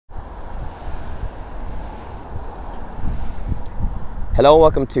Hello and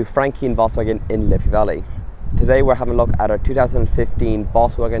welcome to Keane Volkswagen in Liffey Valley. Today we're having a look at our 2015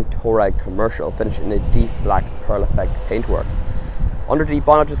 Volkswagen Touareg Commercial, finished in a deep black pearl effect paintwork. Under the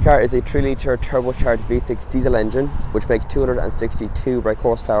bonnet of this car is a 3-litre turbocharged V6 diesel engine which makes 262 brake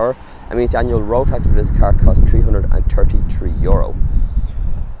horsepower and means the annual road tax for this car costs €333.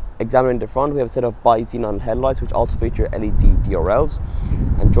 Examining the front, we have a set of bi-xenon headlights which also feature LED DRLs,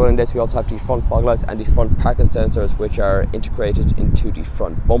 and joining this we also have the front fog lights and the front parking sensors which are integrated into the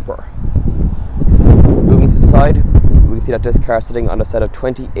front bumper. Moving to the side, we can see that this car is sitting on a set of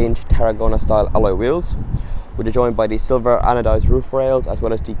 20-inch Tarragona style alloy wheels, which are joined by the silver anodized roof rails as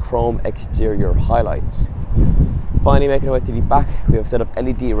well as the chrome exterior highlights. Finally, making our way to the back, we have a set of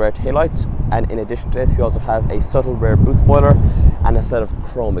LED rear taillights, and in addition to this we also have a subtle rear boot spoiler and a set of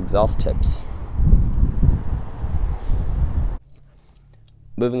chrome exhaust tips.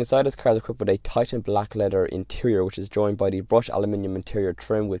 Moving inside, this car is equipped with a Titan black leather interior which is joined by the brushed aluminium interior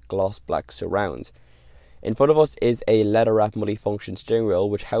trim with gloss black surrounds. In front of us is a leather wrap multi-function steering wheel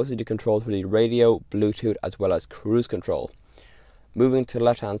which houses the controls for the radio, Bluetooth as well as cruise control. Moving to the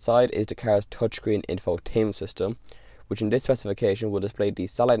left hand side is the car's touchscreen infotainment system, which in this specification will display the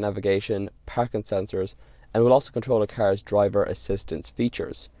satellite navigation, parking sensors, and will also control the car's driver assistance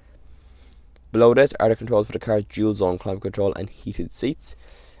features. Below this are the controls for the car's dual zone climate control and heated seats,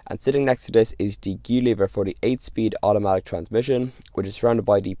 and sitting next to this is the gear lever for the 8-speed automatic transmission, which is surrounded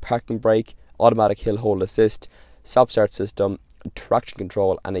by the parking brake, automatic hill hold assist, stop start system, traction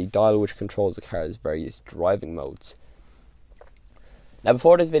control, and a dial which controls the car's various driving modes. Now,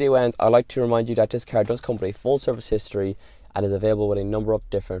 before this video ends, I'd like to remind you that this car does come with a full service history and is available with a number of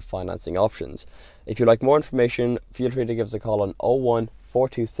different financing options. If you'd like more information, feel free to give us a call on 01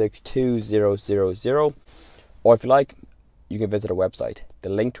 426 2000, or if you like, you can visit our website, the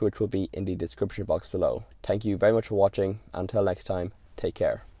link to which will be in the description box below. Thank you very much for watching. Until next time, take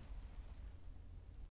care.